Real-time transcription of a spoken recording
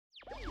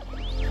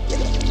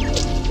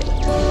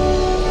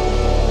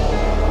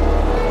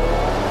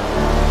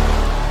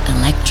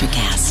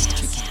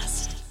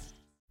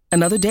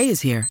Another day is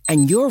here,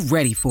 and you're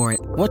ready for it.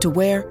 What to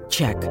wear?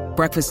 Check.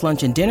 Breakfast,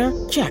 lunch, and dinner?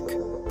 Check.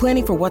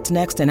 Planning for what's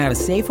next and how to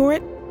save for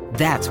it?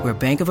 That's where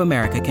Bank of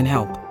America can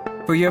help.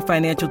 For your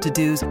financial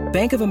to-dos,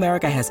 Bank of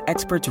America has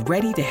experts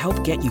ready to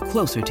help get you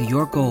closer to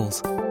your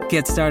goals.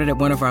 Get started at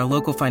one of our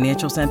local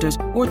financial centers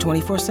or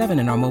 24/7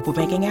 in our mobile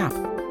banking app.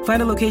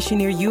 Find a location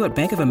near you at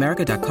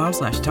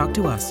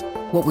bankofamerica.com/talktous.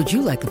 What would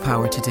you like the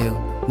power to do?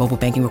 Mobile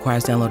banking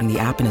requires downloading the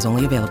app and is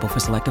only available for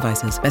select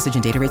devices. Message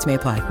and data rates may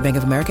apply. Bank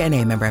of America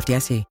N.A., member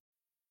FDIC.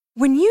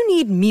 When you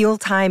need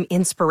mealtime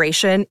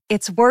inspiration,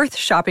 it's worth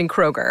shopping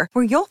Kroger,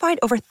 where you'll find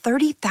over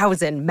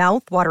 30,000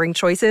 mouth-watering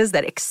choices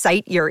that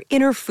excite your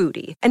inner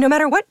foodie. And no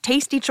matter what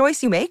tasty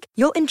choice you make,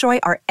 you'll enjoy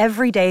our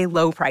everyday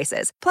low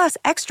prices, plus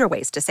extra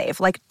ways to save,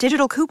 like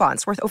digital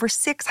coupons worth over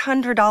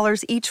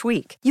 $600 each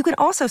week. You can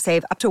also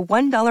save up to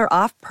 $1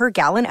 off per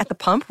gallon at the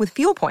pump with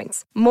fuel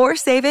points. More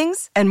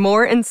savings and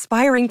more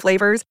inspiring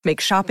flavors make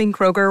shopping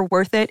Kroger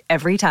worth it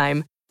every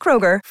time.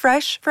 Kroger,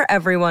 fresh for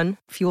everyone.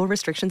 Fuel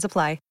restrictions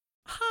apply.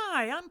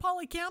 Hi, I'm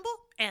Polly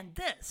Campbell, and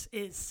this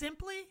is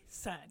Simply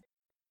Said.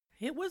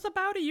 It was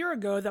about a year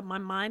ago that my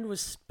mind was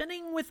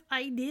spinning with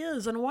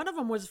ideas, and one of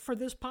them was for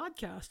this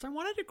podcast. I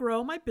wanted to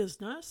grow my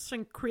business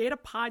and create a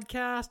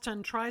podcast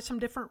and try some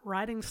different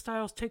writing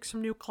styles, take some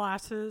new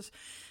classes,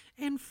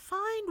 and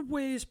find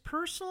ways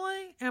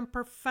personally and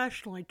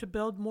professionally to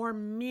build more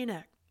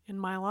meaning in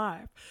my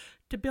life,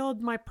 to build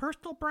my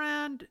personal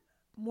brand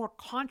more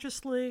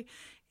consciously,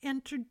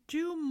 and to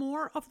do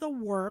more of the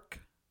work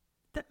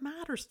that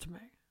matters to me.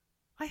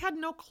 I had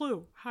no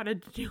clue how to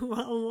do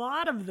a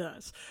lot of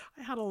this.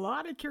 I had a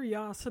lot of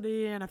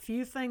curiosity and a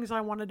few things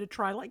I wanted to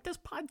try, like this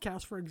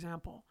podcast, for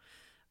example,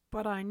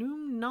 but I knew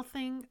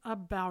nothing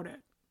about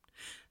it.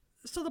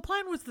 So the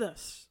plan was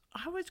this.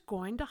 I was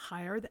going to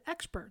hire the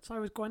experts. I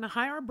was going to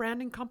hire a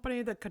branding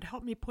company that could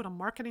help me put a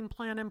marketing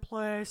plan in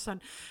place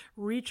and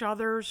reach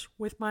others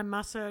with my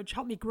message,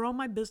 help me grow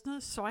my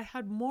business so I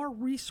had more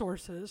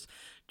resources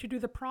to do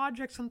the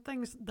projects and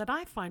things that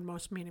I find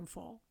most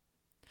meaningful.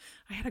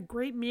 I had a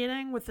great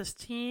meeting with this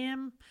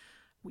team.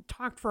 We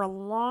talked for a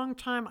long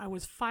time. I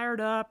was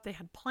fired up. They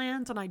had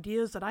plans and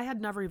ideas that I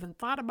had never even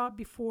thought about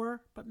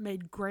before, but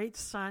made great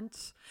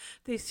sense.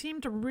 They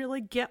seemed to really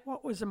get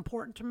what was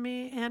important to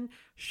me and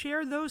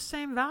share those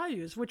same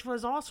values, which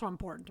was also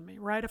important to me,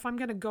 right? If I'm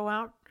going to go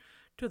out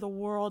to the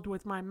world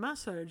with my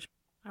message,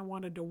 I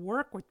wanted to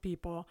work with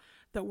people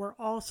that were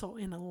also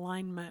in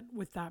alignment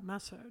with that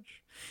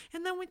message.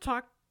 And then we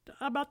talked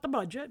about the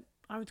budget.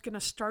 I was going to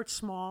start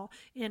small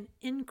and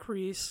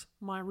increase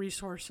my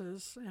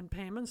resources and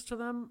payments to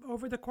them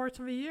over the course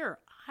of a year.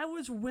 I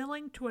was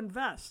willing to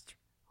invest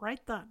right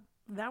then,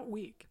 that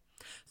week.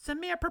 Send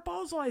me a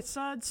proposal, I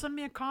said. Send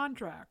me a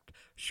contract.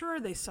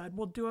 Sure, they said,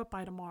 we'll do it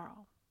by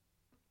tomorrow.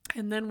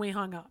 And then we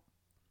hung up.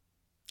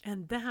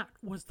 And that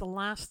was the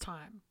last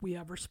time we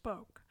ever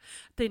spoke.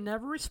 They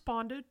never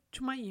responded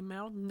to my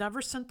email,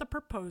 never sent the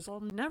proposal,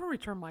 never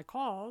returned my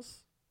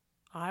calls.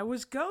 I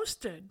was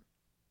ghosted.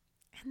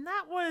 And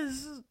that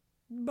was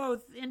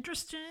both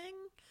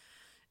interesting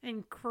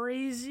and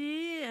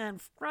crazy and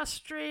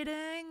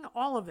frustrating,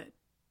 all of it,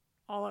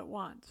 all at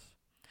once.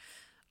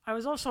 I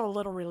was also a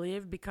little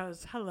relieved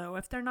because,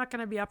 if they're not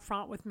going to be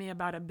upfront with me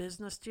about a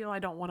business deal, I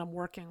don't want them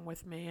working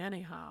with me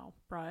anyhow,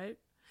 right?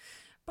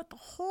 But the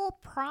whole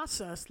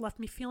process left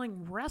me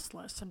feeling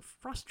restless and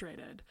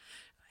frustrated.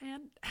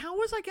 And how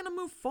was I going to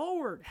move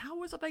forward? How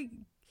was I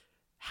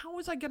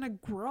going to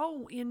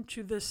grow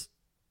into this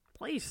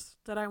place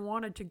that I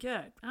wanted to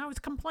get? I was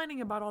complaining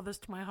about all this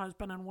to my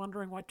husband and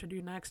wondering what to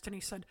do next. And he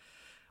said,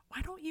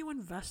 why don't you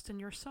invest in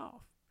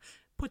yourself?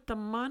 Put the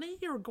money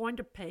you're going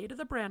to pay to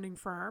the branding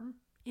firm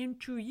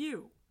into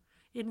you.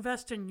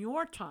 Invest in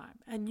your time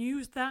and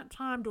use that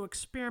time to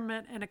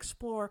experiment and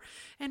explore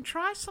and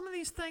try some of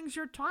these things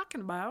you're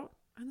talking about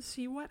and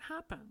see what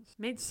happens.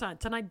 Made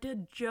sense. And I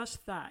did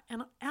just that.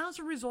 And as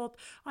a result,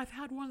 I've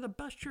had one of the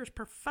best years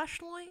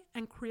professionally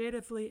and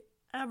creatively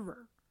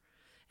ever.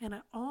 And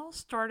it all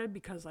started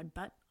because I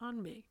bet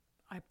on me.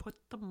 I put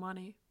the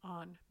money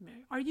on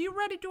me. Are you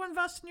ready to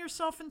invest in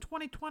yourself in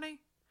 2020?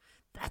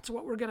 That's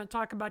what we're going to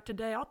talk about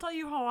today. I'll tell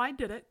you how I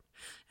did it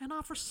and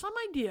offer some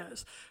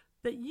ideas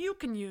that you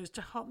can use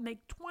to help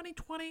make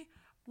 2020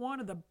 one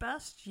of the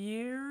best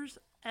years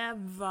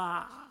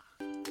ever.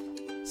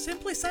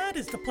 Simply Said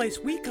is the place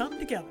we come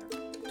together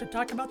to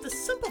talk about the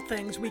simple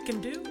things we can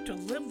do to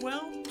live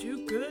well,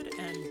 do good,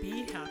 and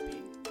be happy.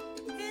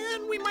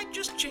 And we might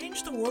just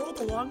change the world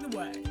along the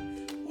way,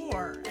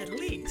 or at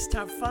least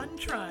have fun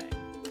trying.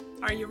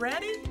 Are you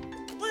ready?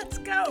 Let's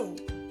go!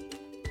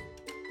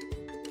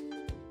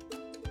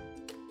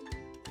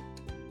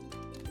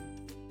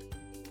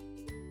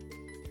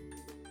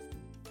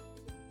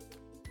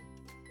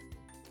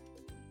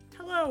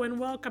 Hello and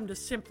welcome to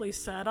Simply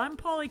Said. I'm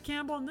Polly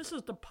Campbell, and this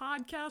is the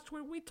podcast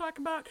where we talk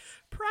about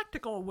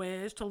practical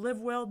ways to live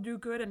well, do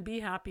good, and be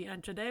happy.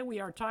 And today we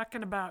are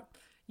talking about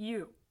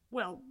you,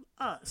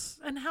 us,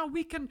 and how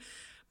we can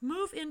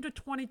move into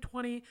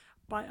 2020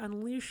 by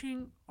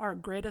unleashing our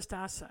greatest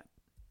asset,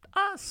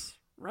 us,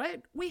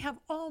 right? We have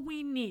all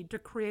we need to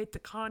create the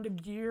kind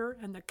of year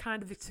and the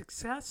kind of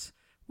success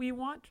we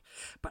want.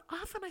 But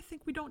often I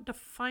think we don't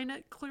define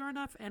it clear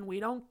enough and we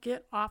don't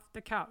get off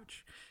the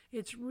couch.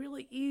 It's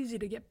really easy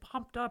to get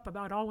pumped up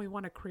about all we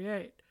want to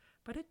create,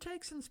 but it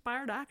takes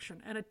inspired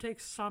action, and it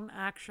takes some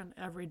action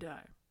every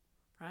day,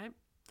 right?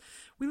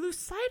 We lose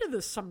sight of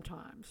this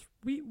sometimes.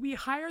 We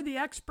hire the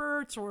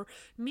experts or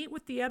meet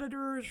with the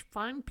editors,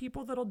 find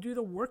people that'll do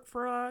the work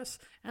for us.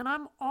 And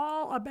I'm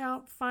all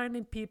about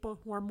finding people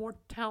who are more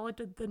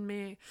talented than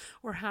me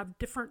or have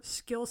different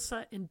skill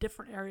set in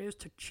different areas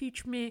to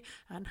teach me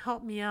and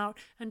help me out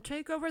and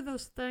take over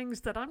those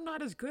things that I'm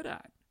not as good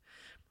at.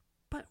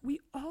 But we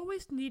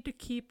always need to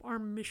keep our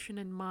mission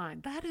in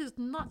mind. That is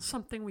not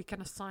something we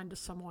can assign to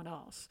someone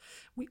else.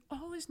 We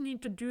always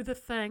need to do the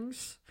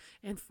things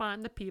and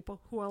find the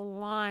people who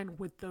align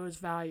with those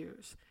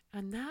values.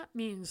 And that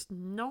means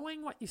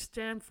knowing what you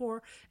stand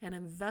for and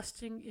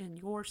investing in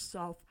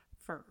yourself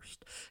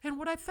first. And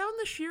what I found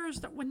this year is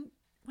that when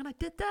I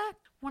did that,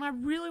 when I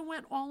really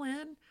went all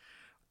in,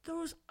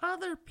 those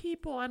other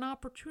people and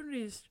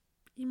opportunities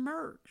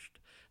emerged.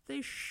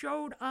 They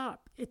showed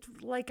up. It's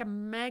like a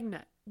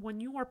magnet.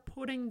 When you are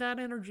putting that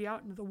energy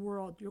out into the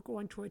world, you're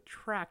going to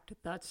attract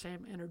that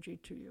same energy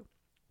to you.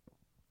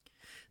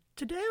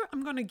 Today,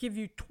 I'm going to give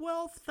you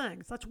 12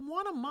 things. That's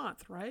one a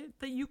month, right?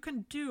 That you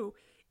can do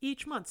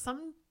each month.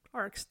 Some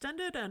are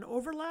extended and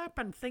overlap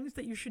and things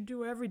that you should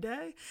do every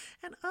day.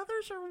 And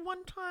others are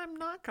one-time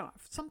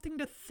knockoff, something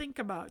to think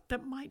about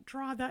that might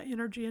draw that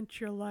energy into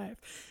your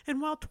life.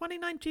 And while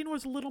 2019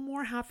 was a little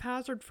more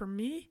haphazard for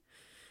me,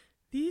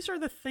 these are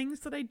the things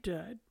that I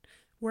did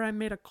where I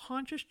made a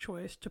conscious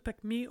choice to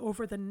pick me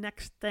over the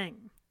next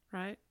thing,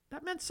 right?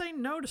 That meant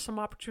saying no to some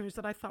opportunities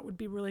that I thought would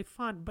be really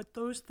fun, but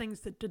those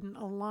things that didn't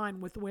align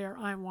with where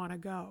I want to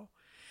go.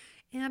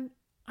 And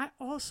I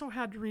also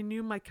had to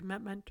renew my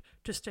commitment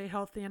to stay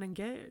healthy and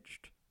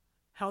engaged.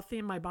 Healthy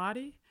in my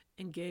body,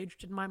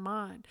 engaged in my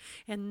mind.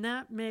 And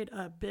that made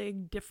a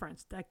big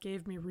difference. That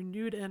gave me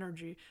renewed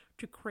energy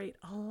to create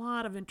a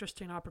lot of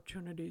interesting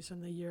opportunities in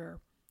the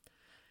year.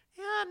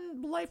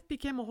 And life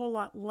became a whole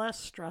lot less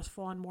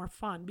stressful and more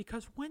fun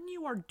because when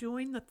you are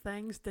doing the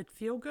things that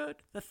feel good,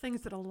 the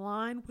things that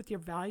align with your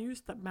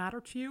values that matter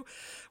to you,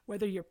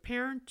 whether you're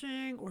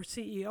parenting or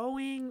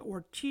CEOing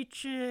or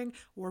teaching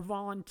or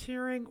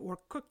volunteering or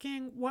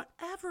cooking,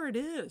 whatever it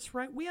is,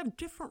 right? We have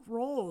different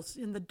roles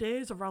in the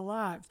days of our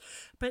lives,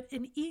 but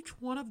in each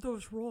one of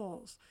those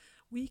roles,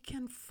 we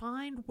can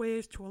find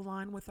ways to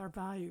align with our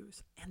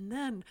values. And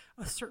then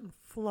a certain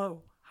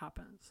flow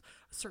happens,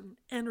 a certain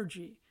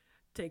energy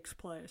takes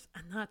place,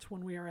 and that's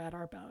when we are at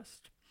our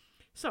best.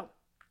 So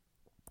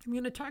I'm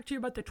going to talk to you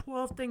about the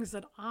 12 things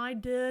that I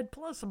did,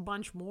 plus a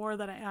bunch more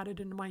that I added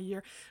into my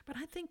year. But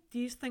I think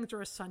these things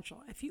are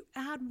essential. If you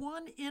add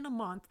one in a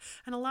month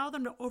and allow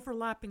them to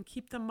overlap and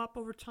keep them up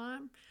over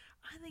time,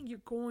 I think you're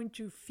going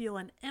to feel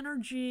an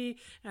energy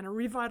and a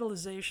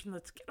revitalization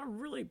that's going to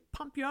really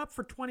pump you up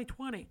for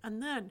 2020.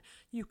 And then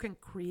you can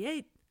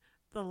create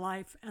the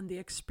life and the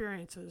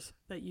experiences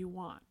that you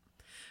want.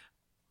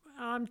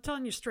 I'm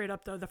telling you straight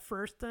up, though, the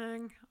first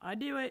thing, I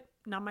do it,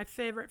 not my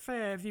favorite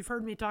fave. You've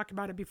heard me talk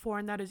about it before,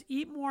 and that is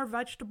eat more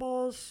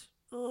vegetables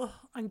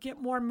and get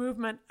more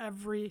movement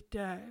every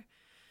day.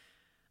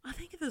 I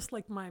think of this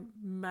like my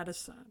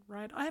medicine,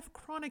 right? I have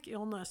chronic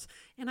illness,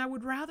 and I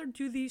would rather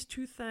do these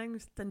two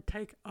things than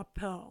take a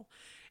pill.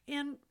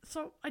 And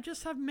so I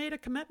just have made a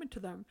commitment to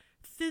them.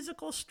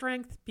 Physical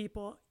strength,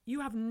 people,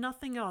 you have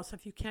nothing else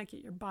if you can't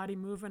get your body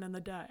moving in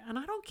the day. And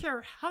I don't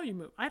care how you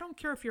move. I don't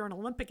care if you're an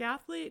Olympic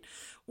athlete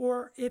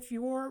or if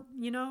you're,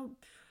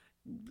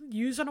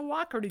 using a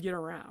walker to get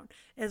around.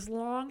 As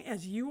long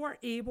as you are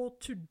able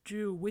to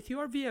do with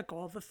your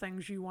vehicle the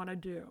things you want to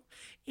do.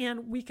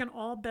 And we can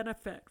all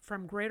benefit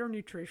from greater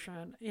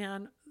nutrition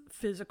and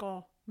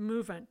physical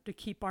movement to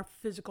keep our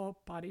physical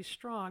bodies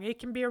strong. It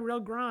can be a real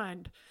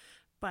grind,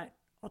 but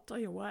I'll tell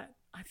you what,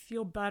 I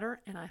feel better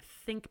and I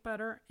think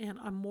better and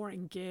I'm more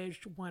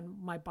engaged when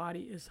my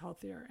body is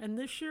healthier. And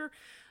this year,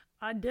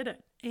 I did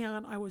it.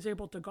 And I was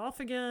able to golf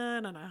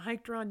again and I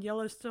hiked around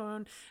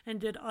Yellowstone and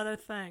did other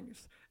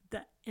things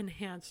that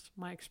enhanced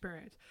my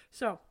experience.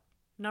 So,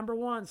 number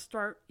one,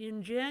 start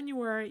in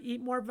January,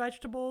 eat more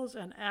vegetables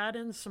and add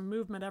in some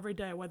movement every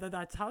day, whether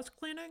that's house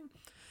cleaning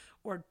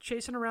or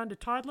chasing around a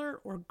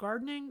toddler or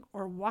gardening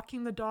or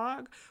walking the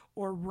dog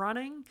or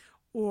running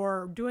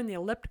or doing the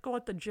elliptical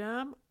at the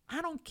gym.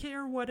 I don't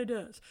care what it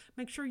is.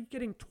 Make sure you're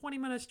getting 20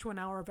 minutes to an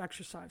hour of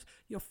exercise.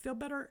 You'll feel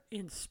better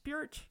in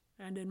spirit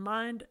and in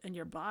mind, and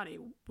your body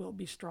will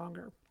be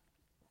stronger.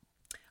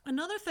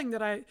 Another thing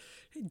that I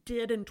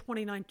did in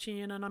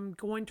 2019, and I'm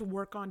going to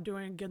work on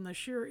doing again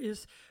this year,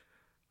 is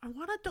I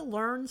wanted to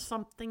learn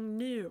something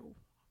new.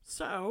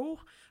 So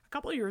a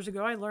couple of years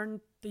ago, I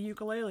learned the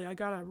ukulele. I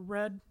got a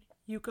red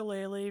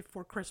ukulele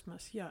for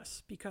Christmas,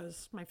 yes,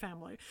 because my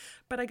family.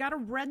 But I got a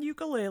red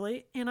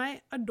ukulele and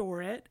I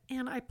adore it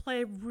and I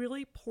play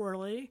really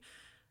poorly,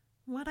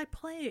 what I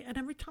play. And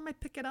every time I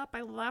pick it up,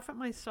 I laugh at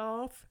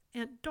myself.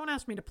 And don't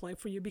ask me to play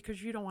for you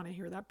because you don't want to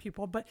hear that,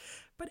 people. But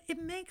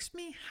it makes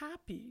me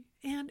happy.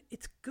 And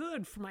it's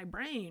good for my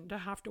brain to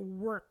have to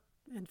work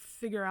and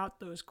figure out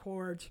those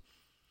chords.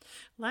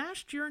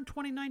 Last year in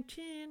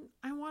 2019,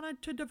 I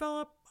wanted to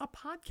develop a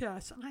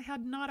podcast, and I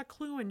had not a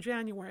clue in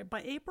January.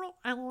 By April,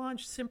 I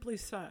launched Simply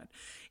Said,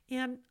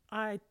 and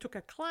I took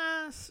a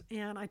class,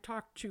 and I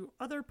talked to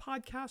other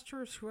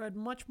podcasters who had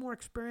much more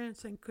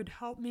experience and could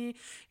help me,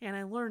 and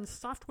I learned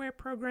software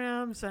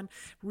programs and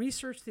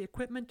researched the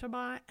equipment to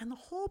buy, and the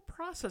whole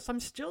process,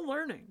 I'm still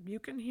learning. You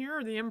can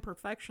hear the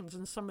imperfections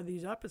in some of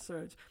these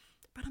episodes,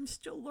 but I'm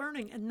still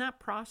learning. And that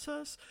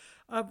process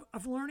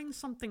of learning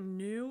something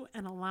new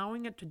and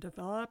allowing it to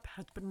develop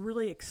has been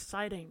really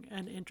exciting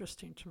and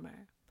interesting to me.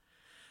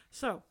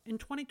 So in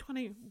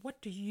 2020,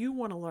 what do you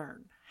want to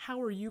learn?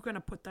 How are you going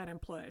to put that in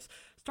place?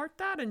 Start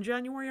that in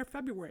January or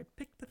February.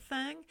 Pick the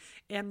thing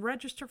and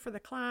register for the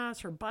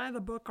class or buy the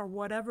book or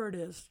whatever it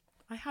is.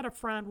 I had a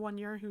friend one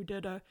year who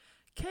did a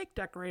cake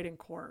decorating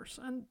course,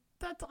 and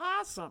that's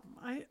awesome.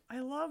 I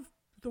love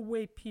the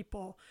way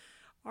people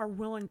are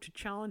willing to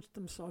challenge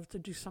themselves to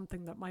do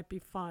something that might be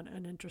fun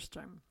and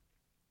interesting.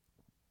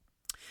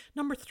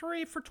 Number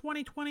 3 for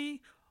 2020,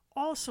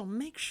 also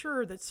make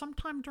sure that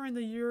sometime during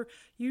the year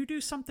you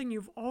do something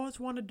you've always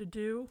wanted to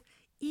do,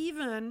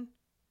 even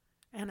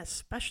and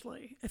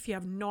especially if you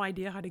have no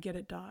idea how to get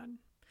it done.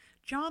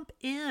 Jump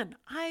in.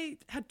 I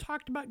had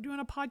talked about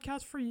doing a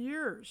podcast for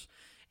years,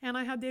 and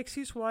I had the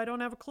excuse, well, I don't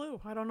have a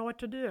clue. I don't know what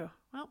to do.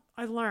 Well,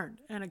 I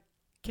learned, and it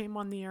came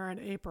on the air in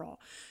April.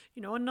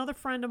 Another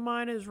friend of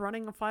mine is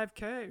running a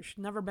 5K. She's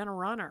never been a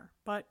runner,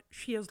 but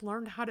she has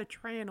learned how to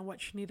train and what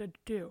she needed to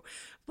do.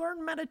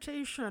 Learn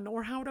meditation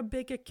or how to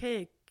bake a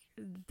cake.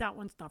 That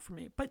one's not for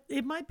me, but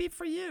it might be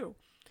for you.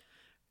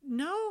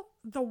 Know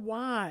the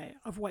why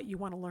of what you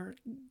want to learn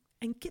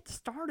and get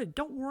started.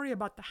 Don't worry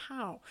about the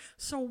how.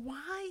 So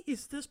why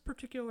is this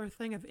particular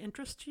thing of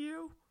interest to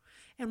you?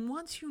 And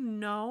once you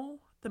know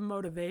the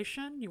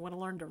motivation, you want to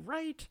learn to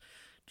write,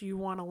 do you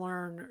want to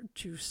learn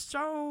to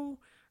sew?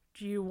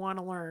 Do you want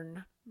to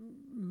learn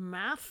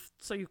math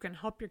so you can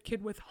help your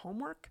kid with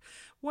homework?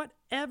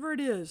 Whatever it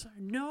is,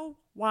 know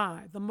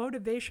why, the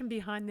motivation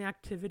behind the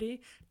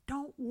activity.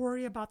 Don't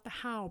worry about the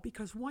how,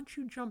 because once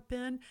you jump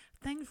in,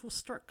 things will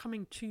start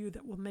coming to you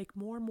that will make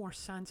more and more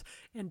sense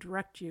and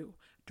direct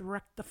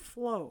the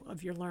flow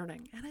of your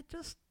learning. And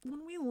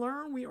when we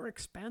learn, we are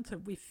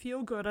expansive. We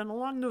feel good. And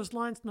along those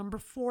lines, number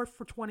 4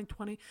 for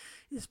 2020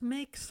 is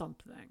make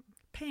something.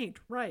 Paint,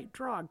 write,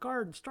 draw,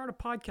 garden, start a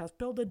podcast,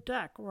 build a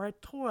deck or a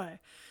toy,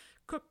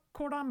 cook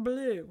cordon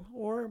bleu,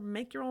 or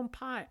make your own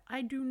pie.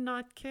 I do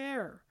not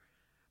care.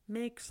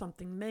 Make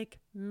something, make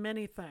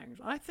many things.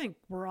 I think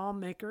we're all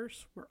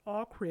makers, we're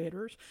all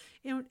creators,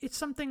 and it's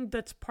something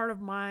that's part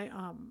of my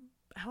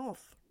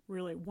health,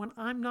 really. When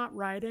I'm not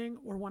writing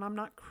or when I'm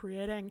not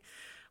creating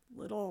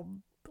little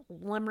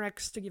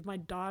limericks to give my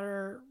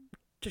daughter,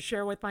 to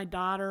share with my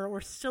daughter,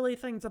 or silly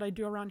things that I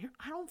do around here,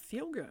 I don't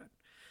feel good.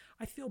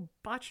 I feel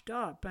botched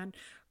up, and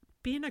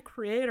being a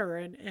creator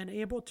and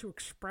able to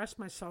express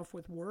myself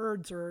with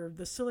words or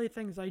the silly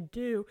things I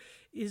do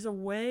is a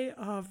way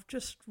of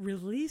just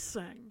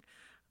releasing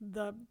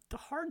the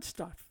hard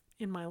stuff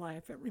in my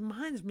life. It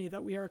reminds me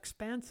that we are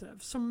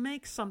expansive. So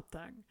make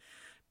something.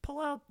 Pull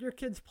out your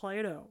kid's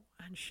Play-Doh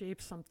and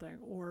shape something,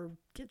 or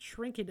get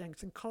Shrinky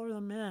Dinks and color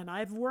them in.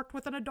 I've worked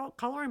with an adult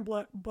coloring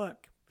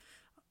book.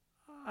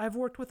 I've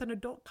worked with an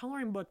adult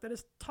coloring book that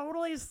is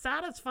totally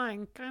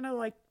satisfying, kind of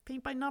like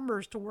paint by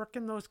numbers, to work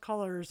in those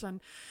colors.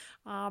 And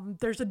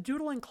there's a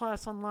doodling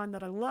class online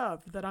that I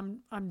love that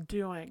I'm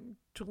doing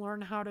to learn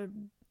how to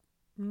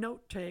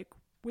note take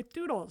with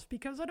doodles,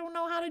 because I don't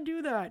know how to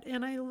do that,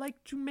 and I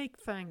like to make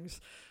things.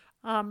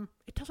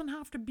 It doesn't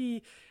have to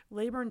be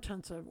labor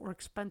intensive or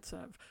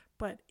expensive,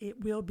 but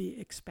it will be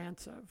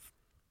expansive.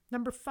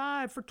 Number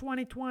 5 for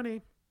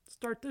 2020,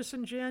 start this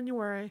in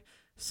January.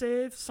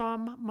 Save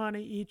some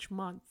money each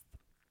month.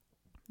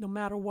 No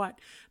matter what,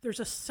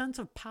 there's a sense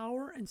of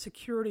power and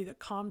security that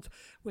comes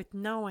with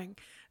knowing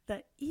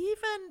that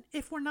even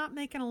if we're not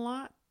making a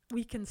lot,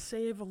 we can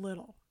save a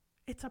little.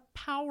 It's a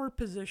power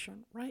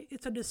position, right?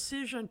 It's a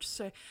decision to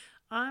say,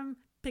 I'm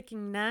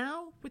picking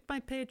now with my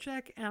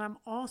paycheck, and I'm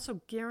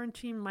also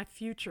guaranteeing my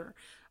future.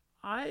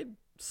 I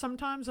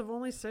sometimes have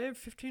only saved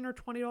 $15 or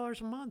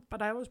 $20 a month,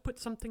 but I always put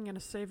something in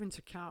a savings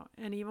account.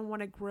 And even when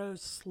it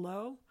grows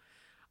slow,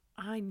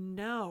 I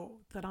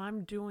know that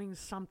I'm doing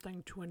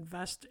something to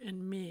invest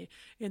in me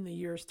in the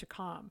years to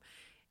come.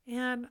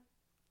 And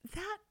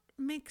that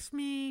makes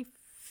me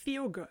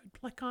feel good,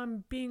 like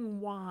I'm being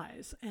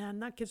wise,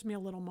 and that gives me a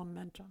little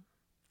momentum.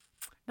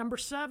 Number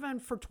 7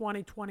 for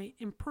 2020,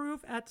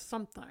 improve at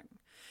something.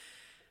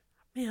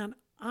 Man,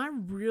 I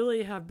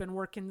really have been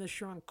working this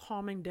year on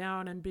calming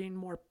down and being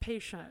more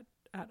patient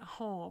at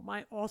home.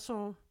 I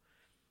also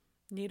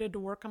needed to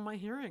work on my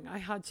hearing. I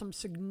had some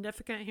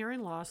significant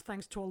hearing loss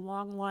thanks to a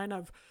long line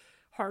of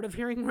hard of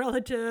hearing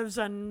relatives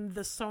and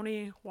the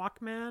Sony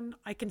Walkman.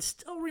 I can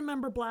still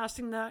remember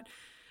blasting that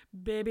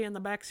baby in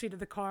the backseat of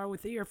the car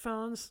with the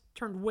earphones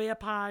turned way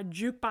up high,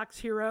 jukebox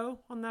hero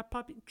on that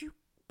puppy.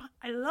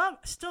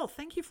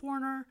 Thank you,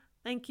 Foreigner.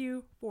 Thank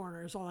you,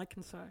 Foreigner, is all I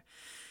can say.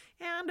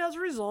 And as a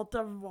result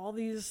of all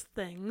these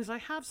things, I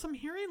have some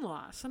hearing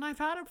loss, and I've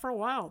had it for a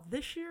while.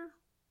 This year,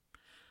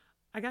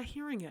 I got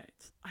hearing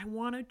aids. I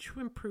wanted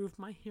to improve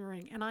my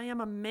hearing, and I am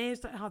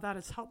amazed at how that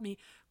has helped me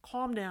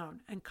calm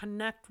down and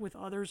connect with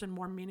others in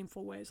more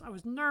meaningful ways. I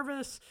was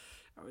nervous.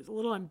 I was a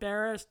little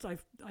embarrassed. I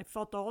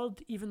felt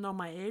old, even though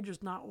my age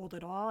is not old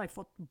at all. I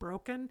felt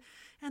broken.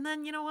 And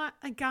then, you know what?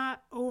 I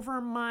got over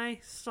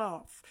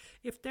myself.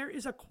 If there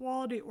is a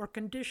quality or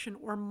condition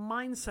or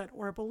mindset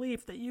or a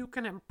belief that you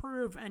can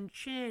improve and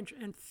change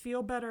and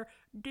feel better,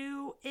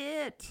 do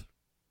it.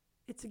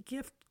 It's a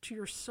gift to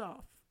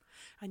yourself.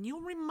 And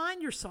you'll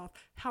remind yourself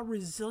how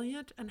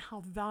resilient and how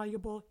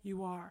valuable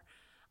you are.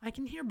 I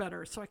can hear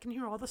better, so I can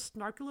hear all the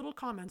snarky little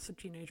comments the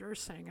teenagers are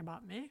saying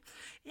about me.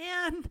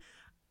 And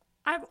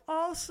I've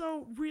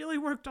also really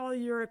worked all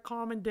year at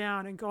calming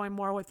down and going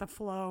more with the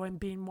flow and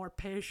being more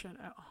patient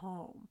at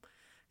home.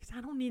 Because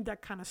I don't need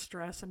that kind of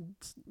stress, and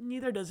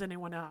neither does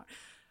anyone else.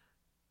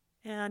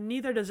 And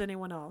neither does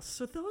anyone else.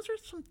 So those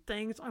are some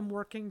things I'm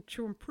working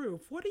to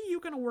improve. What are you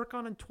going to work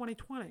on in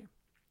 2020?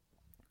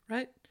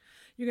 Right?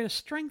 You're going to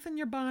strengthen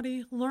your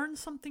body, learn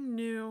something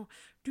new,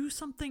 do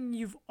something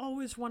you've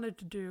always wanted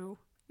to do.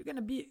 You're going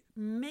to be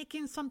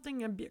making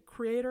something and be a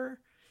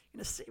creator. You're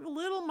going to save a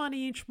little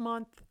money each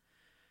month.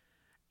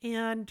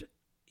 And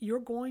you're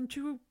going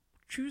to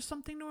choose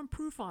something to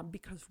improve on,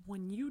 because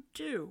when you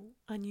do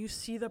and you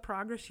see the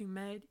progress you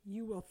made,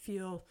 you will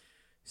feel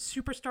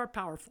superstar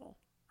powerful.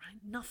 Right?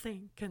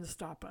 Nothing can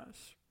stop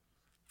us.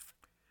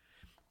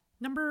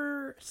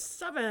 Number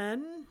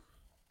 7...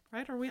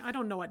 right? I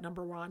don't know what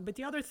number we're on, but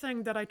the other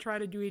thing that I try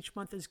to do each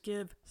month is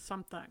give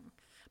something.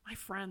 My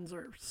friends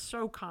are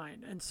so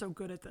kind and so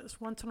good at this.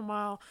 Once in a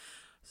while,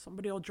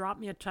 somebody will drop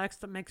me a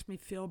text that makes me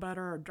feel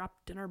better, or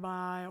drop dinner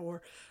by,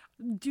 or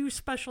do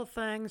special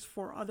things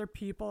for other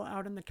people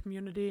out in the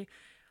community.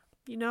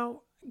 You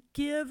know,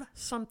 give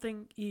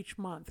something each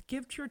month.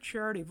 Give to your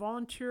charity,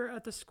 volunteer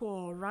at the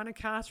school, run a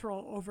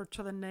casserole over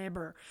to the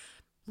neighbor,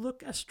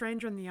 look a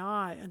stranger in the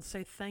eye and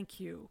say thank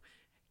you.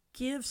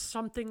 Give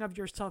something of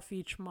yourself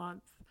each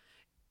month.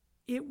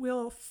 It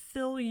will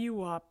fill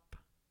you up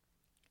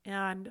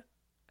and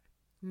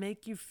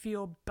make you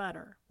feel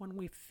better. When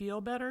we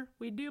feel better,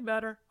 we do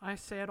better. I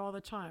say it all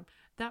the time.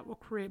 That will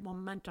create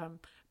momentum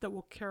that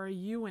will carry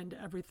you into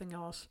everything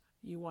else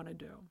you want to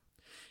do.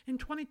 In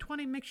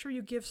 2020, make sure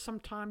you give some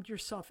time to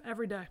yourself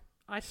every day.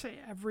 I say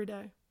every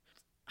day.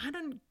 I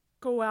don't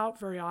go out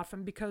very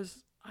often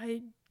because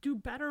I do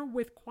better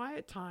with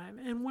quiet time.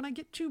 And when I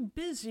get too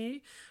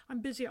busy, I'm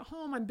busy at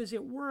home, I'm busy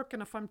at work,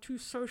 and if I'm too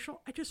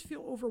social, I just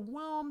feel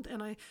overwhelmed,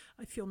 and I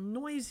feel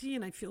noisy,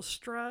 and I feel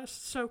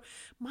stressed. So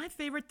my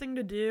favorite thing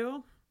to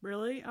do,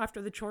 really,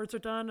 after the chores are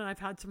done and I've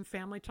had some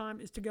family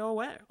time, is to go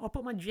away. I'll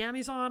put my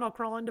jammies on, I'll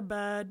crawl into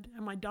bed,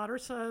 and my daughter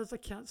says I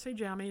can't say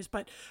jammies,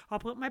 but I'll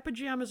put my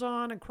pajamas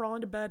on and crawl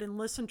into bed and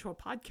listen to a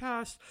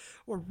podcast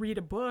or read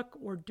a book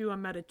or do a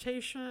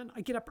meditation.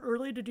 I get up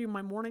early to do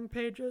my morning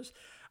pages.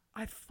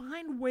 I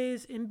find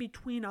ways in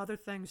between other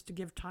things to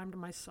give time to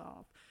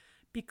myself,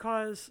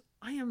 because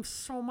I am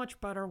so much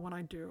better when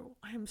I do.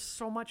 I am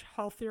so much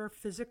healthier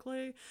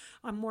physically.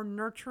 I'm more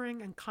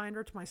nurturing and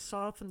kinder to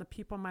myself and the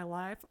people in my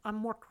life. I'm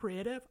more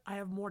creative. I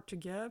have more to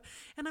give.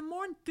 And I'm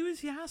more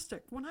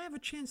enthusiastic. When I have a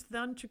chance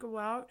then to go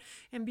out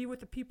and be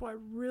with the people I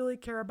really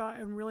care about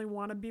and really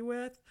want to be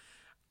with,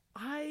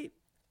 I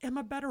am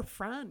a better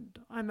friend.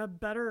 I'm a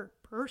better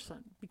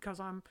person because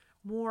I'm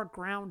more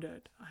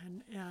grounded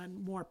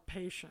and more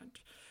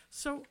patient.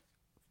 So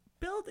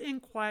build in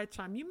quiet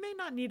time. You may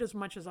not need as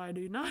much as I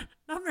do. Not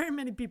very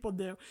many people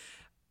do.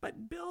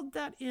 But build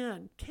that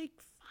in. Take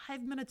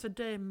 5 minutes a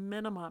day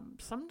minimum.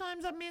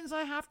 Sometimes that means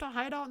I have to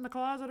hide out in the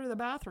closet or the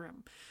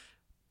bathroom.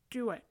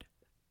 Do it.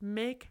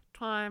 Make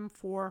time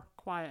for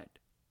quiet.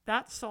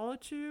 That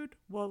solitude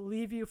will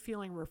leave you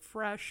feeling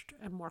refreshed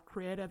and more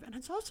creative. And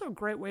it's also a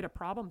great way to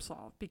problem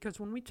solve, because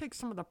when we take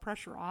some of the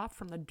pressure off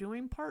from the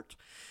doing part,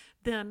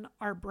 then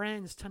our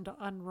brains tend to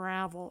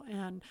unravel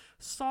and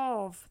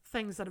solve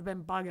things that have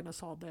been bugging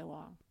us all day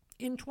long.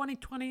 In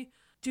 2020,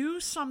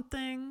 do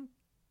something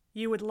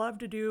you would love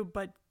to do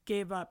but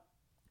gave up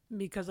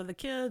because of the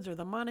kids or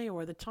the money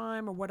or the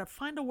time or whatever.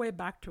 Find a way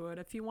back to it.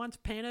 If you once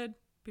painted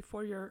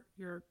before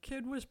your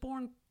kid was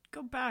born,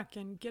 go back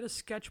and get a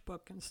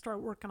sketchbook and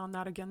start working on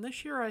that again.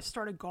 This year I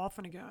started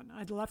golfing again.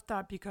 I'd left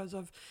that because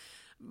of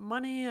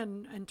money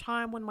and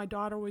time when my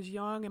daughter was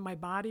young and my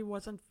body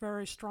wasn't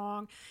very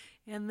strong.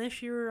 And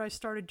this year I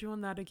started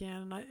doing that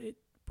again. It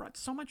brought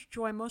so much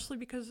joy, mostly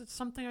because it's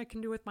something I can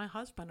do with my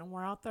husband, and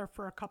we're out there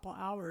for a couple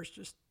hours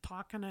just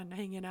talking and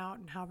hanging out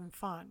and having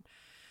fun.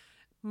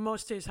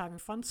 Most days having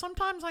fun.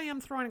 Sometimes I am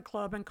throwing a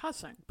club and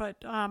cussing,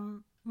 but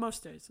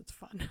most days it's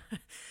fun.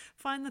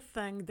 Find the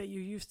thing that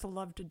you used to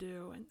love to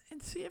do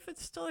and see if it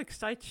still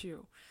excites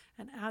you,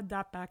 and add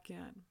that back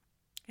in.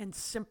 and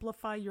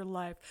simplify your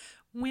life.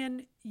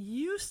 When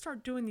you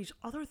start doing these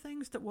other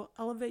things that will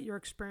elevate your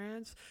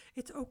experience,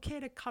 it's okay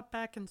to cut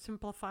back and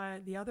simplify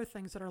the other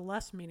things that are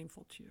less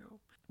meaningful to you.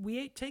 We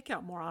ate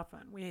takeout more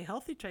often. We ate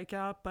healthy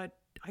takeout, but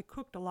I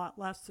cooked a lot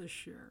less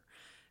this year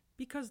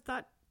because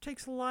that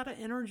takes a lot of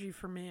energy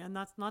for me, and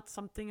that's not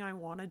something I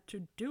wanted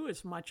to do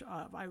as much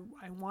of. I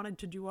wanted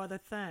to do other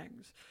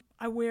things.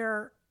 I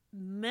wear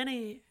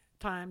many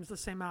times the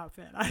same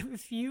outfit. I have a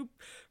few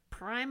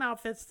prime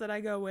outfits that I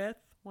go with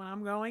when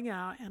I'm going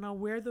out, and I'll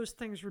wear those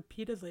things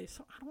repeatedly,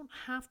 so I don't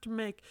have to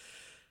make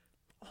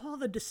all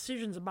the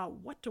decisions about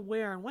what to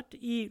wear and what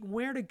to eat and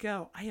where to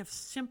go. I have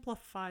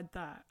simplified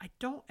that. I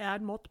don't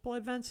add multiple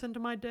events into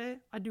my day.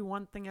 I do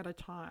one thing at a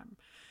time.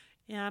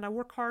 And I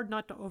work hard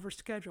not to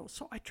overschedule.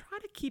 So I try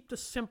to keep the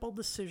simple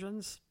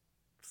decisions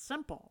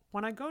simple.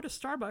 When I go to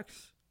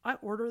Starbucks, I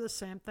order the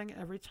same thing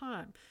every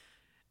time.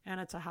 And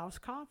it's a house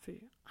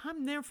coffee.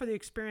 I'm there for the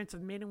experience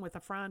of meeting with a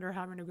friend or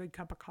having a good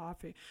cup of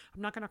coffee.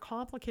 I'm not going to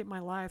complicate my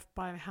life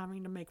by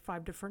having to make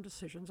 5 different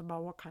decisions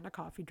about what kind of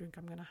coffee drink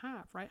I'm going to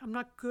have, right? I'm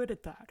not good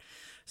at that.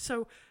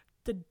 So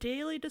the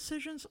daily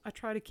decisions, I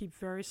try to keep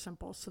very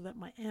simple so that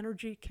my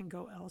energy can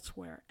go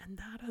elsewhere. And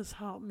that has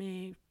helped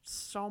me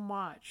so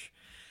much.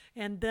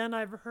 And then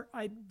I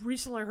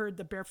recently heard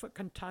the Barefoot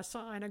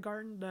Contessa Ina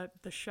Garten,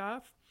 the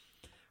chef.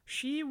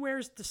 She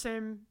wears the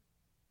same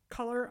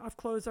color of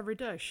clothes every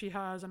day. She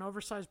has an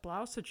oversized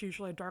blouse that's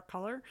usually a dark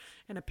color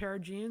and a pair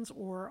of jeans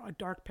or a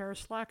dark pair of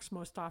slacks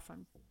most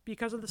often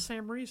because of the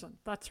same reason.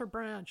 That's her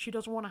brand. She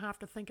doesn't want to have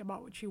to think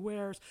about what she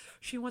wears.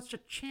 She wants to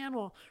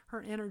channel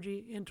her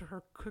energy into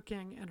her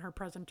cooking and her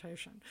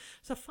presentation.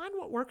 So find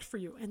what works for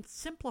you and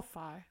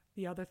simplify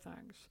the other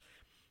things.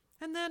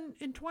 And then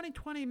in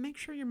 2020, make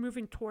sure you're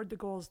moving toward the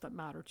goals that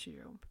matter to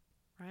you.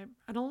 Right?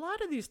 And a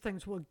lot of these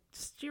things will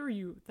steer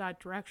you that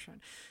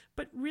direction.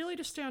 But really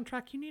to stay on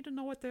track, you need to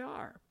know what they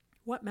are.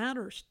 What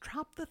matters?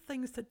 Drop the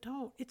things that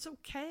don't. It's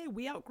okay.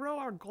 We outgrow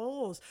our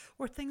goals,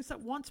 or things that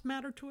once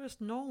mattered to us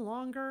no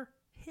longer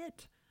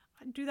hit.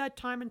 I do that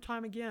time and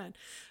time again.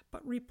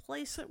 But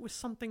replace it with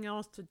something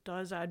else that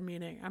does add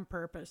meaning and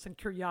purpose and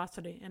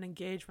curiosity and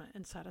engagement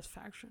and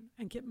satisfaction,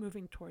 and get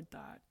moving toward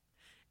that.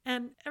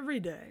 And every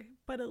day,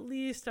 but at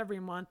least every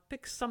month,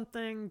 pick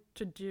something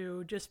to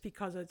do just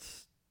because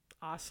it's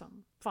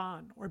awesome,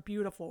 fun, or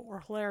beautiful,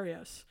 or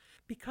hilarious,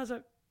 because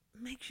it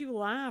makes you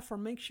laugh or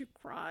makes you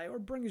cry or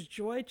brings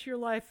joy to your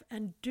life,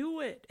 and do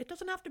it. It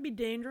doesn't have to be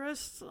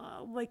dangerous.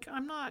 Like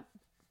I'm not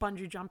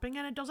bungee jumping,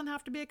 and it doesn't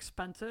have to be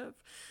expensive.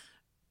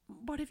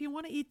 But if you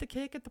want to eat the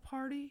cake at the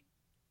party,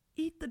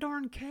 eat the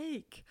darn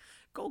cake.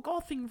 Go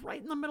golfing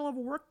right in the middle of a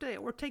workday,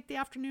 or take the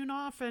afternoon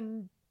off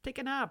and take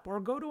a nap, or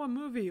go to a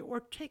movie, or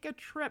take a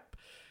trip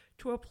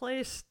to a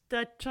place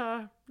that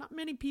not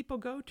many people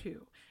go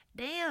to.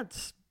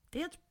 Dance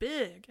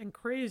big and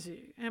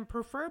crazy, and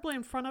preferably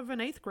in front of an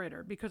 8th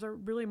grader because it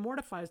really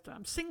mortifies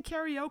them. Sing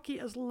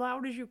karaoke as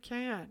loud as you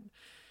can.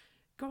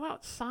 Go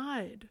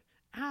outside.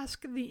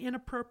 Ask the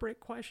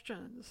inappropriate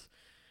questions.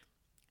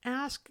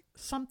 Ask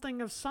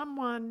something of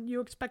someone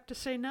you expect to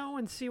say no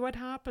and see what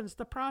happens.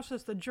 The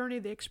process, the journey,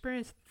 the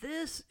experience.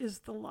 This is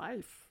the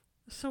life.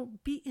 So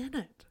be in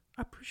it.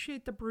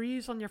 Appreciate the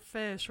breeze on your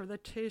face or the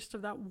taste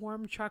of that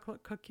warm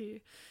chocolate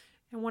cookie.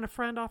 And when a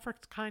friend offers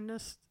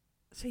kindness,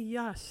 say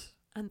yes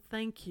and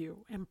thank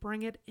you, and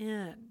bring it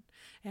in,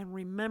 and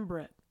remember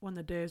it when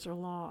the days are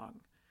long.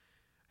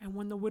 And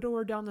when the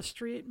widower down the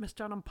street missed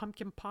out on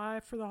pumpkin pie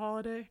for the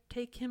holiday,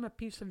 take him a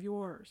piece of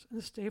yours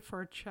and stay for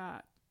a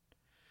chat.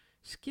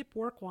 Skip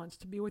work once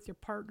to be with your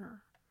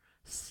partner.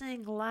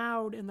 Sing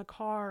loud in the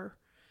car.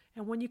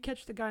 And when you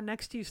catch the guy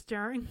next to you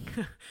staring,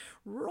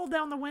 roll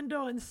down the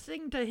window and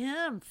sing to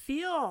him.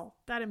 Feel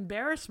that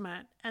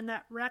embarrassment and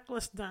that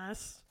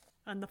recklessness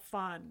and the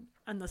fun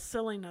and the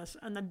silliness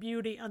and the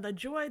beauty and the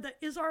joy that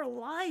is our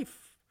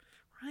life,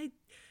 right?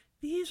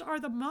 These are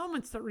the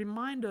moments that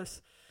remind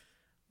us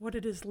what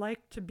it is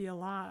like to be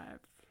alive.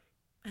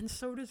 And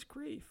so does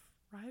grief,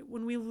 right?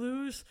 When we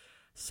lose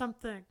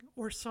something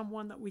or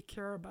someone that we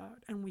care about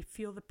and we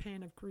feel the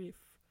pain of grief,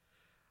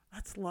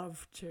 that's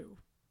love too.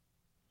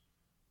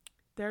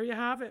 There you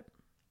have it.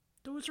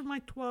 Those are my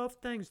 12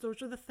 things.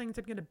 Those are the things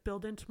I'm going to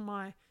build into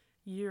my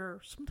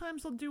year.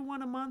 Sometimes I'll do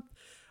one a month.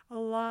 A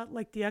lot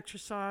like the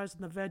exercise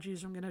and the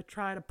veggies I'm going to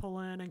try to pull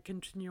in and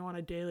continue on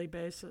a daily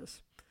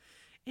basis.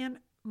 And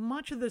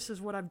much of this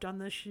is what I've done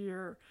this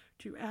year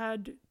to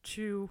add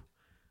to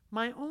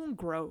my own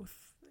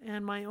growth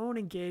and my own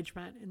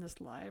engagement in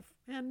this life.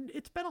 And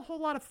it's been a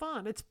whole lot of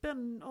fun. It's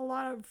been a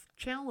lot of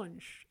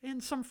challenge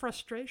and some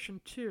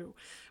frustration too.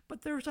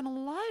 But there's an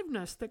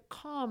aliveness that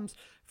comes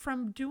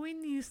from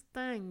doing these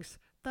things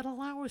that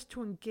allow us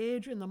to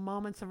engage in the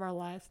moments of our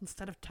lives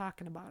instead of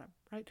talking about them,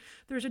 right?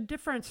 There's a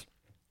difference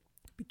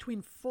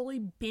between fully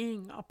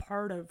being a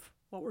part of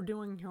what we're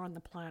doing here on the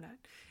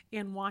planet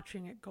and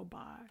watching it go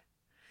by.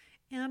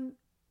 And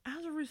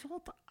as a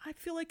result, I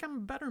feel like I'm a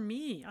better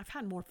me. I've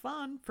had more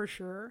fun for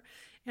sure,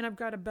 and I've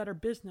got a better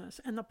business.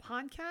 And the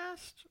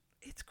podcast,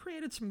 it's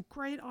created some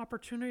great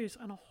opportunities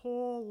and a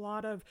whole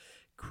lot of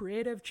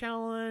creative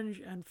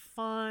challenge and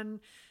fun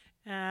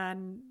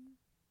and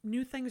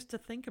new things to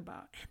think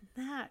about.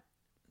 And that,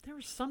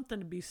 there's something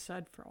to be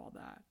said for all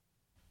that.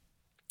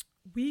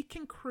 We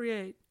can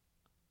create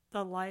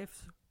the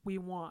life we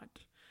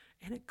want,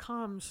 and it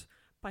comes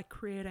by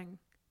creating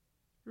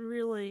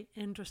really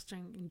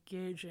interesting,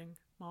 engaging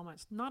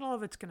moments. Not all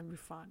of it's going to be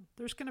fun.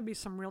 There's going to be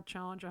some real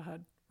challenge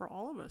ahead for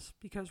all of us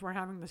because we're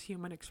having this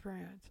human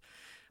experience.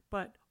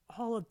 But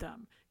all of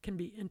them can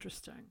be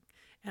interesting,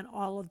 and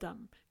all of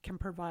them can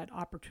provide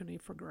opportunity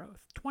for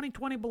growth.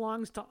 2020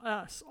 belongs to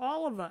us,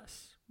 all of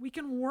us. We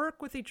can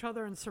work with each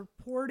other and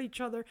support each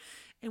other.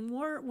 And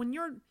when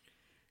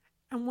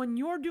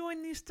you're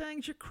doing these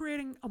things, you're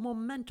creating a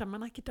momentum,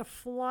 and I get to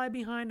fly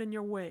behind in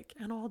your wake,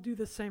 and I'll do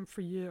the same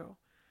for you.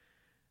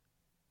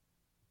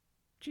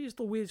 Geez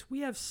Louise, we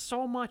have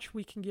so much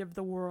we can give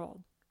the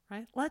world,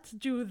 right? Let's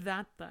do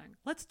that thing.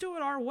 Let's do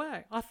it our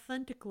way,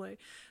 authentically.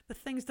 The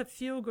things that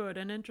feel good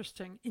and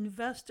interesting.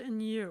 Invest in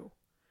you,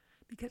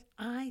 because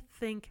I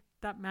think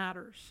that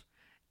matters,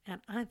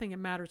 and I think it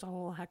matters a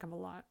whole heck of a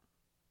lot.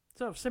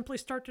 So simply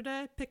start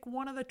today. Pick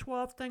one of the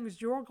 12 things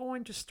you're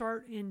going to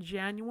start in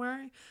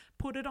January.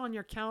 Put it on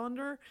your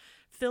calendar.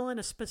 Fill in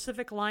a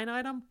specific line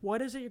item.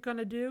 What is it you're going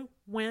to do?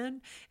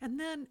 When? And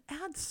then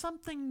add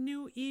something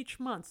new each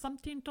month.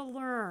 Something to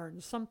learn.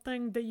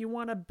 Something that you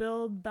want to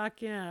build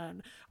back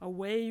in. A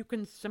way you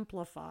can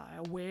simplify.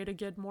 A way to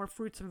get more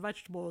fruits and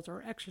vegetables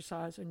or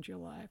exercise into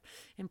your life.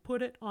 And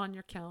put it on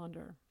your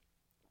calendar.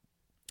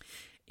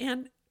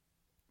 And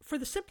for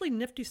the Simply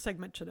Nifty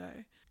segment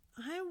today,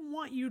 I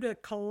want you to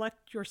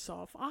collect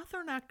yourself. Author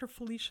and actor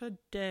Felicia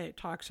Day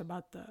talks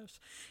about this.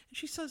 And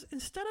she says,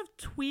 instead of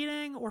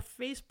tweeting or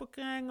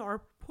Facebooking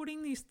or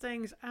putting these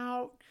things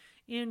out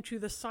into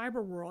the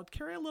cyber world,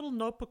 carry a little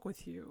notebook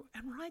with you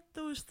and write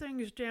those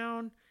things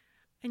down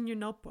in your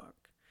notebook.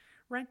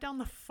 Write down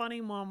the funny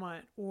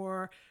moment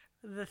or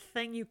the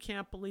thing you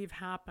can't believe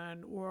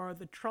happened or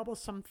the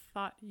troublesome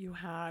thought you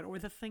had or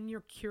the thing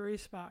you're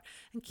curious about,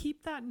 and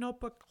keep that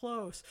notebook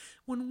close.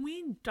 When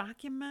we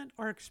document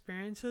our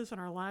experiences in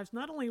our lives,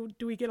 not only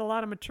do we get a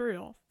lot of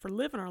material for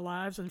living our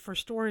lives and for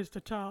stories to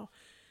tell,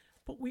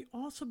 but we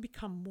also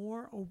become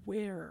more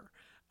aware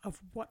of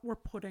what we're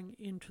putting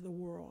into the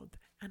world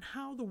and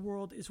how the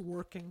world is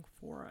working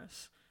for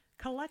us.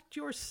 Collect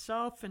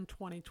yourself in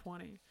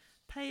 2020.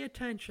 Pay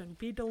attention,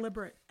 be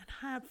deliberate, and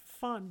have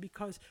fun,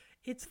 because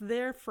it's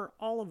there for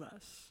all of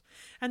us.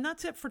 And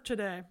that's it for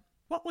today.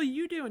 What will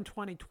you do in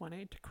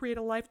 2020 to create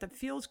a life that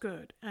feels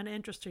good and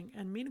interesting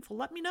and meaningful?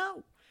 Let me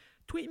know.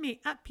 Tweet me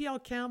at PL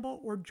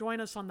Campbell or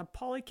join us on the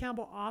Polly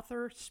Campbell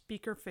Author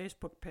Speaker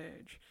Facebook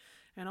page.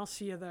 And I'll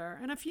see you there.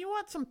 And if you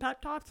want some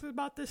pep talks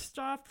about this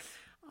stuff,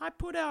 I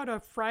put out a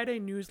Friday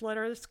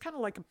newsletter. It's kind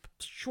of like a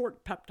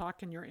short pep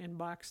talk in your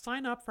inbox.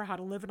 Sign up for How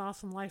to Live an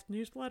Awesome Life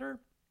newsletter.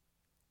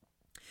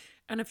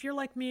 And if you're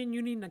like me and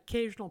you need an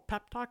occasional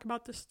pep talk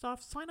about this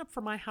stuff, sign up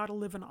for my How to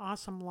Live an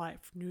Awesome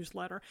Life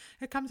newsletter.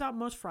 It comes out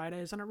most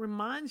Fridays, and it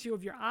reminds you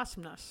of your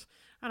awesomeness.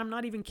 And I'm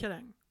not even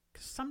kidding,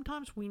 because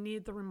sometimes we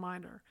need the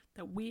reminder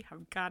that we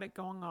have got it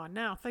going on.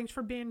 Now, thanks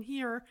for being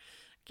here.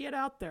 Get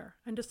out there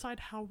and decide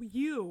how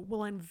you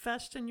will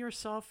invest in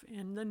yourself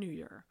in the new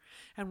year.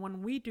 And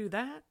when we do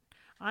that,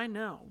 I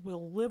know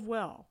we'll live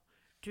well,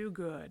 do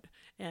good,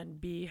 and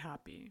be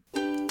happy.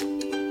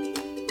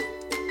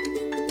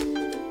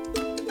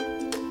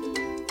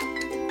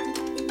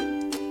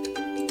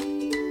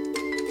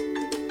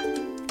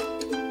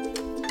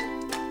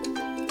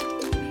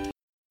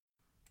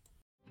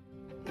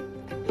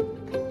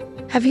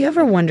 Have you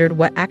ever wondered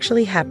what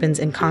actually happens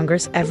in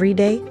Congress every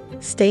day?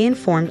 Stay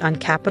informed on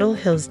Capitol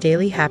Hill's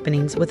daily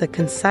happenings with a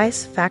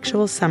concise,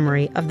 factual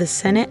summary of the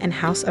Senate and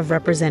House of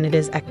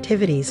Representatives'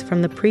 activities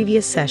from the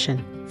previous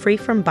session, free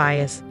from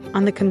bias,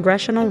 on the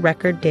Congressional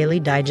Record Daily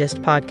Digest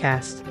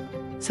podcast.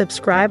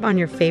 Subscribe on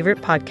your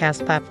favorite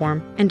podcast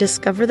platform and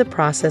discover the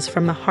process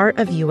from the heart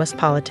of U.S.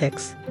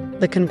 politics.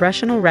 The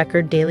Congressional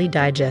Record Daily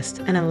Digest,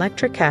 an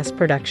Electricast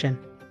production.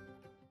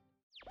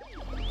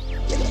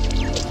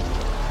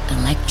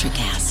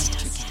 Electricast.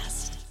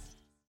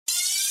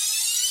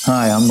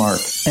 Hi, I'm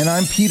Mark. And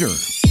I'm Peter.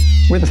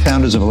 We're the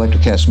founders of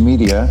Electricast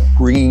Media,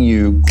 bringing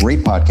you great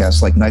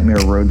podcasts like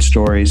Nightmare Road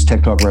Stories,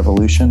 Tech Talk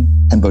Revolution,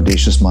 and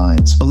Bodacious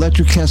Minds.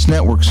 Electricast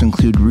networks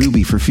include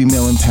Ruby for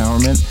female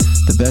empowerment,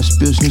 the Best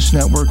Business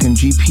Network, and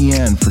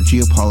GPN for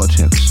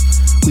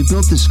geopolitics. We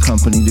built this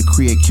company to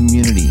create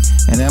community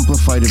and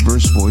amplify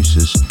diverse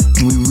voices,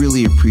 and we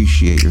really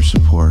appreciate your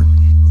support.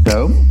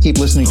 So, keep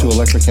listening to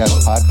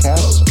Electricast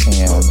podcasts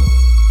and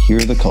hear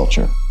the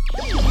culture.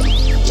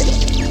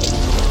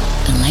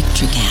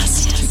 Electricast.